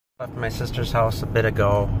Left my sister's house a bit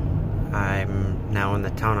ago. I'm now in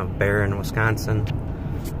the town of Barron, Wisconsin.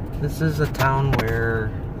 This is a town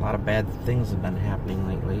where a lot of bad things have been happening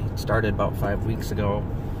lately. It started about 5 weeks ago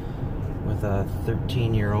with a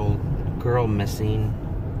 13-year-old girl missing,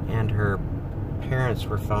 and her parents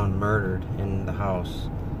were found murdered in the house,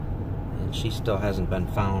 and she still hasn't been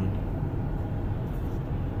found.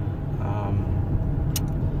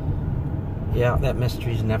 Yeah, that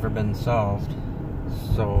mystery's never been solved.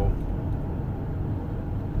 So,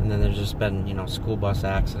 and then there's just been, school bus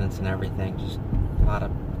accidents and everything. Just a lot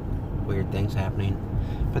of weird things happening.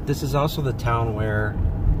 But this is also the town where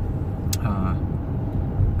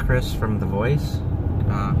Chris from The Voice,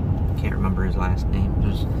 can't remember his last name.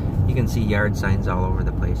 You can see yard signs all over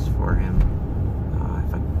the place for him.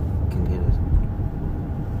 If I can get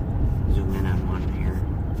a zoom in on one here.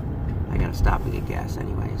 I gotta stop and get gas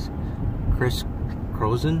anyways. Chris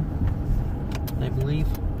Kroeze, I believe.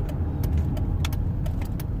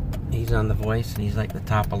 He's on The Voice, and he's like the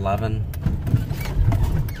top 11.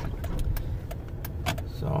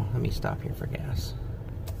 So let me stop here for gas.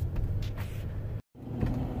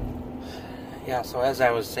 Yeah, so as I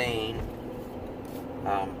was saying,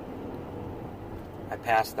 I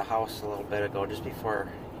passed the house a little bit ago, just before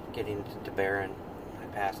getting to Barron. I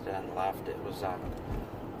passed it on the left. It was a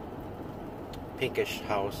pinkish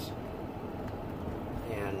house,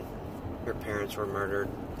 and her parents were murdered.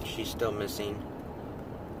 She's still missing.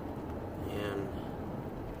 And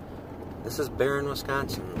this is Barron,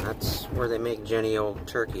 Wisconsin. That's where they make jennie-o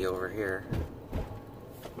turkey over here.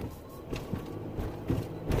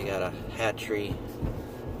 They got a hatchery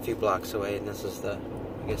a few blocks away, and this is the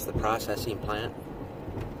processing plant.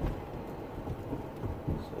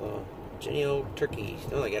 So, jennie-o turkey.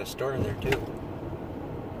 Oh, they got a store in there too.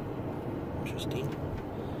 Interesting.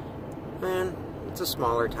 And it's a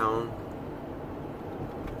smaller town.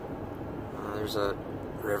 There's a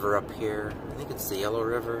river up here. I think it's the Yellow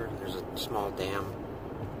River. There's a small dam.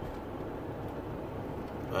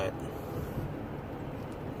 But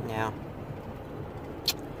yeah.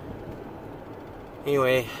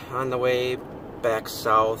 Anyway, on the way back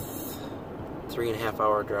south, 3.5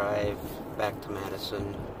 hour drive back to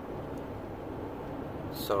Madison.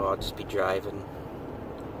 So I'll just be driving.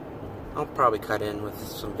 I'll probably cut in with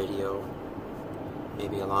some video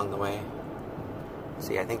maybe along the way.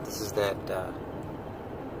 See, I think this is that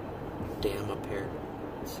dam up here.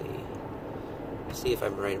 Let's see if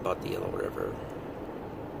I'm right about the Yellow River.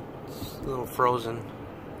 It's a little frozen,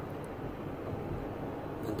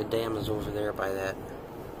 and the dam is over there by that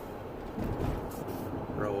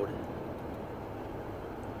road.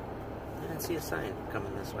 I didn't see a sign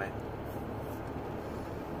coming this way.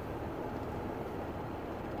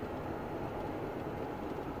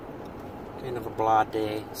 Kind of a blah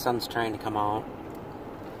day. Sun's trying to come out.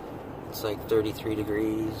 It's like 33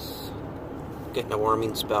 degrees. Getting a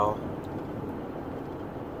warming spell.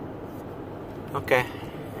 Okay,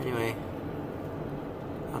 anyway,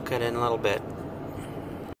 I'll cut in a little bit.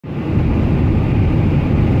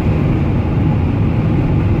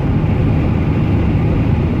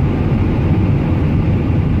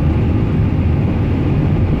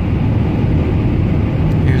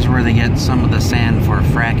 Here's where they get some of the sand for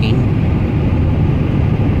fracking.